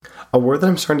A word that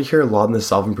I'm starting to hear a lot in the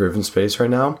self-improvement space right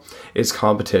now is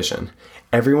competition.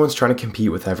 Everyone's trying to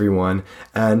compete with everyone,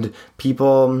 and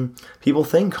people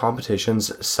think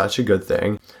competition's such a good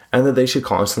thing and that they should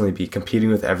constantly be competing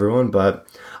with everyone, but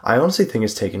I honestly think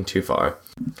it's taken too far.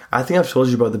 I think I've told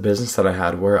you about the business that I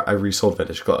had where I resold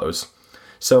vintage clothes.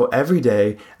 So every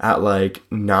day at like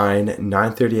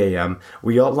 9:30 a.m.,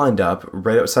 we all lined up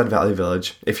right outside Valley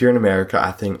Village. If you're in America,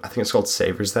 I think it's called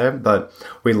Savers there, but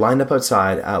we lined up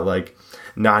outside at like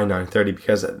 9:30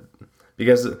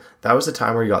 because that was the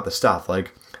time where you got the stuff.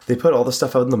 Like, they put all the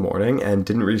stuff out in the morning and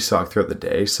didn't restock throughout the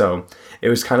day, so it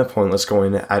was kind of pointless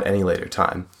going at any later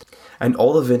time. And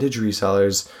all the vintage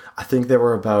resellers, I think there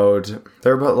were about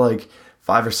like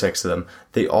 5 or 6 of them.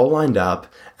 They all lined up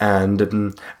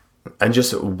and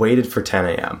just waited for 10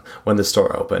 a.m. when the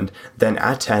store opened. Then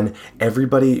at 10,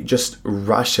 everybody just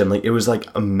rushed in. Like, it was like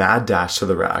a mad dash to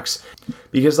the racks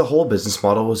because the whole business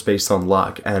model was based on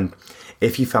luck and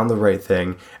if you found the right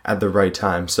thing at the right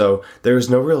time. So there was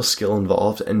no real skill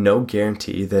involved and no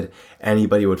guarantee that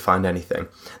anybody would find anything.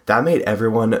 That made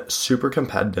everyone super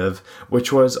competitive,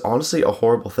 which was honestly a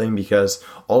horrible thing because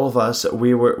all of us,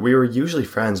 we were usually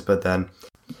friends, but then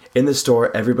in the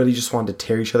store, everybody just wanted to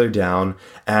tear each other down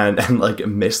and like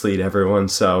mislead everyone.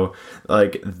 So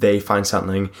like they find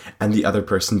something and the other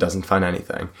person doesn't find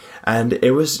anything. And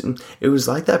it was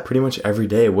like that pretty much every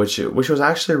day, which was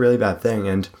actually a really bad thing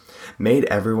and made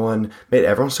everyone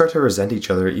start to resent each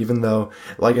other, even though,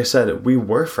 like I said, we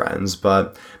were friends,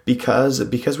 but because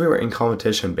we were in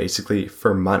competition basically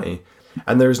for money,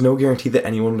 and there was no guarantee that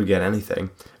anyone would get anything,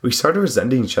 we started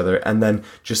resenting each other and then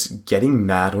just getting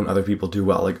mad when other people do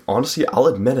well. Like, honestly, I'll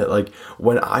admit it, like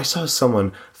when I saw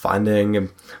someone finding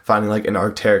like an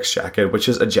Arc'teryx jacket, which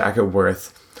is a jacket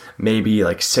worth maybe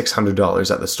like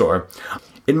 $600 at the store,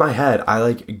 in my head, I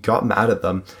like got mad at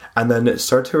them and then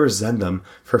started to resent them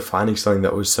for finding something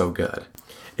that was so good.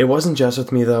 It wasn't just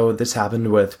with me though. This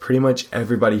happened with pretty much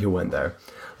everybody who went there.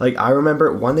 Like, I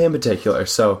remember one day in particular,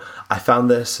 so I found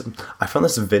this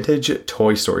vintage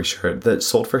Toy Story shirt that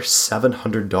sold for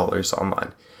 $700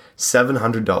 online.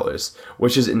 $700,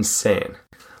 which is insane.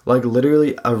 Like,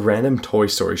 literally a random Toy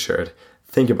Story shirt.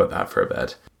 Think about that for a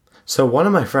bit. So one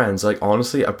of my friends, like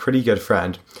honestly a pretty good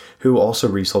friend who also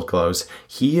resold clothes,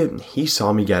 he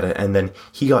saw me get it and then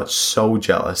he got so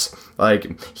jealous.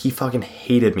 Like, he fucking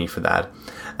hated me for that.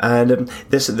 And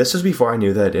this was before I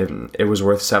knew that it was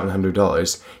worth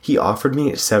 $700. He offered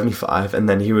me $75 and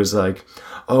then he was like,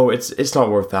 "Oh, it's not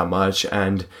worth that much,"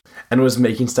 and was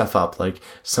making stuff up like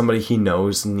somebody he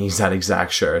knows needs that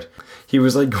exact shirt. He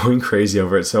was like going crazy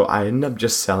over it, so I ended up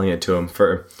just selling it to him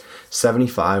for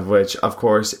 $75, which of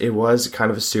course it was kind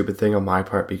of a stupid thing on my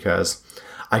part because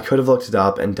I could have looked it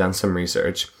up and done some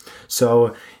research.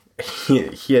 So he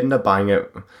ended up buying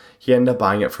it. He ended up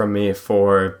buying it from me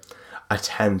for a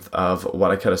tenth of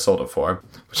what I could have sold it for,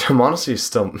 which I'm honestly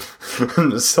still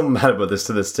mad about this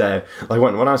to this day. Like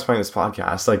when I was playing this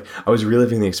podcast, like I was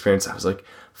reliving the experience. I was like,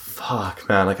 fuck,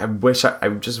 man, like I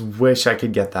just wish I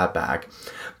could get that back.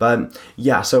 But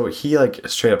yeah, so he like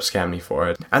straight up scammed me for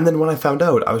it. And then when I found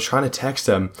out, I was trying to text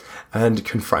him and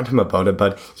confront him about it,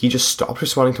 but he just stopped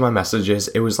responding to my messages.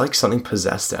 It was like something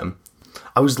possessed him.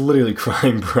 I was literally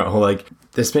crying, bro. Like,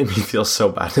 this made me feel so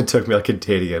bad. It took me like a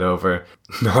day to get over.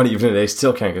 Not even a day,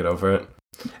 still can't get over it.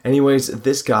 Anyways,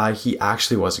 this guy, he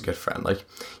actually was a good friend. Like,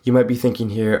 you might be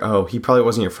thinking here, oh, he probably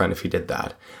wasn't your friend if he did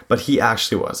that. But he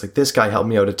actually was. Like, this guy helped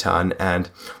me out a ton and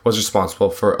was responsible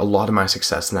for a lot of my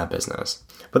success in that business.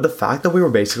 But the fact that we were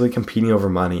basically competing over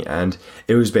money and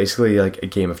it was basically like a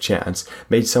game of chance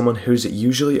made someone who's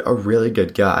usually a really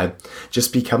good guy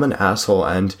just become an asshole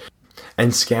and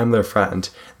scam their friend.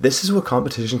 This is what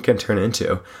competition can turn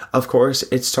into. Of course,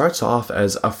 it starts off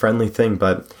as a friendly thing,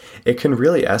 but it can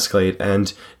really escalate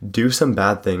and do some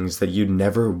bad things that you'd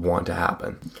never want to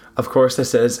happen. Of course,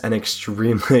 this is an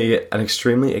extremely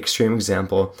extreme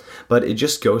example, but it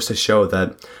just goes to show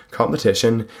that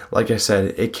competition, like I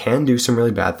said, it can do some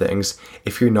really bad things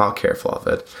if you're not careful of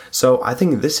it. So I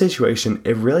think this situation,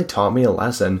 it really taught me a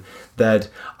lesson that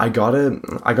I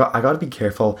gotta be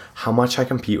careful how much I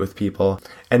compete with people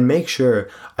and make sure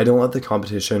I don't let the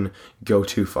competition go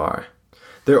too far.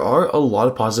 There are a lot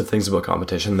of positive things about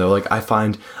competition though. Like, I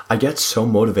find I get so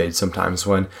motivated sometimes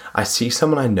when I see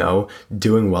someone I know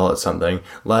doing well at something.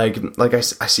 Like I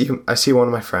see one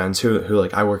of my friends who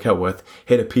like I work out with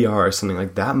hit a PR or something.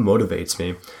 Like, that motivates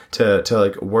me to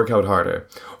like work out harder.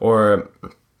 Or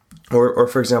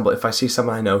for example, if I see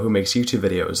someone I know who makes YouTube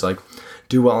videos, like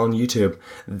do well on YouTube,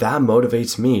 that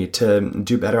motivates me to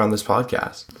do better on this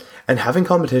podcast. And having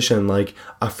competition, like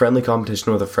a friendly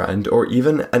competition with a friend, or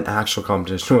even an actual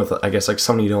competition with, I guess, like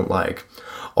someone you don't like,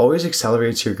 always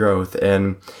accelerates your growth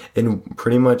in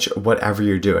pretty much whatever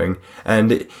you're doing.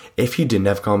 And if you didn't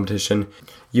have competition,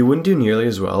 you wouldn't do nearly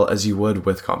as well as you would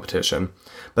with competition.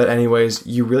 But anyways,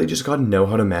 you really just got to know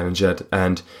how to manage it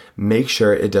and make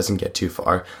sure it doesn't get too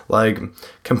far. Like,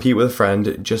 compete with a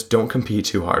friend, just don't compete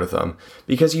too hard with them,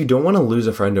 because you don't want to lose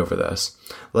a friend over this.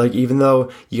 Like, even though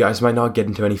you guys might not get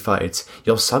into any fights,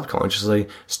 you'll subconsciously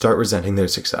start resenting their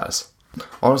success.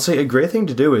 Honestly, a great thing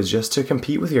to do is just to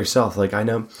compete with yourself. Like, I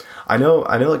know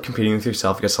like competing with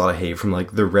yourself gets a lot of hate from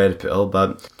like the red pill,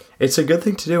 but it's a good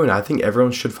thing to do, and I think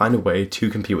everyone should find a way to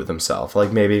compete with themselves.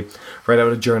 Like, maybe write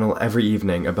out a journal every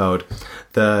evening about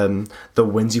the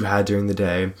wins you had during the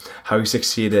day, how you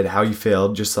succeeded, how you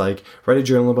failed. Just like write a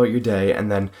journal about your day, and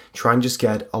then try and just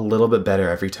get a little bit better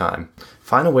every time.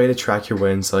 Find a way to track your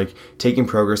wins, like taking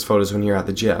progress photos when you're at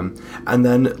the gym, and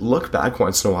then look back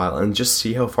once in a while and just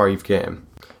see how far you've came.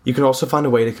 You can also find a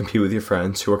way to compete with your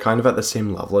friends who are kind of at the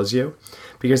same level as you,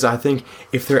 because I think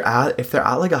if they're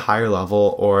at like a higher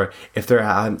level, or if they're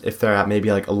at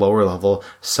maybe like a lower level,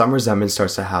 some resentment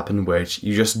starts to happen, which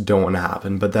you just don't want to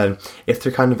happen. But then if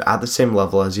they're kind of at the same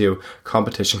level as you,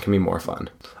 competition can be more fun.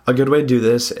 A good way to do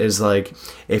this is like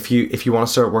if you want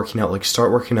to start working out, like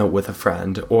start working out with a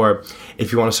friend, or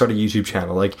if you want to start a YouTube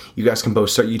channel, like you guys can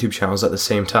both start YouTube channels at the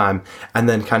same time and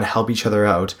then kind of help each other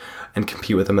out and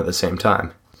compete with them at the same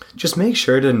time. Just make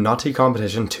sure to not take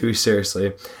competition too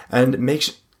seriously, and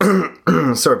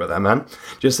sorry about that, man.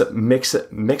 Just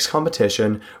mix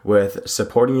competition with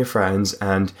supporting your friends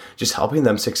and just helping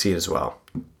them succeed as well.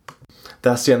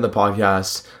 That's the end of the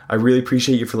podcast. I really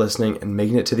appreciate you for listening and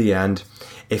making it to the end.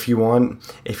 If you want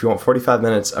 45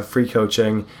 minutes of free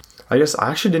coaching, I guess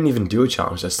I actually didn't even do a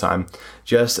challenge this time.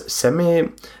 Just send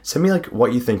me like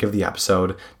what you think of the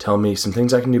episode. Tell me some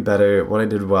things I can do better, what I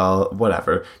did well,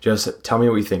 whatever. Just tell me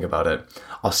what you think about it.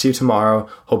 I'll see you tomorrow.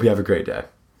 Hope you have a great day.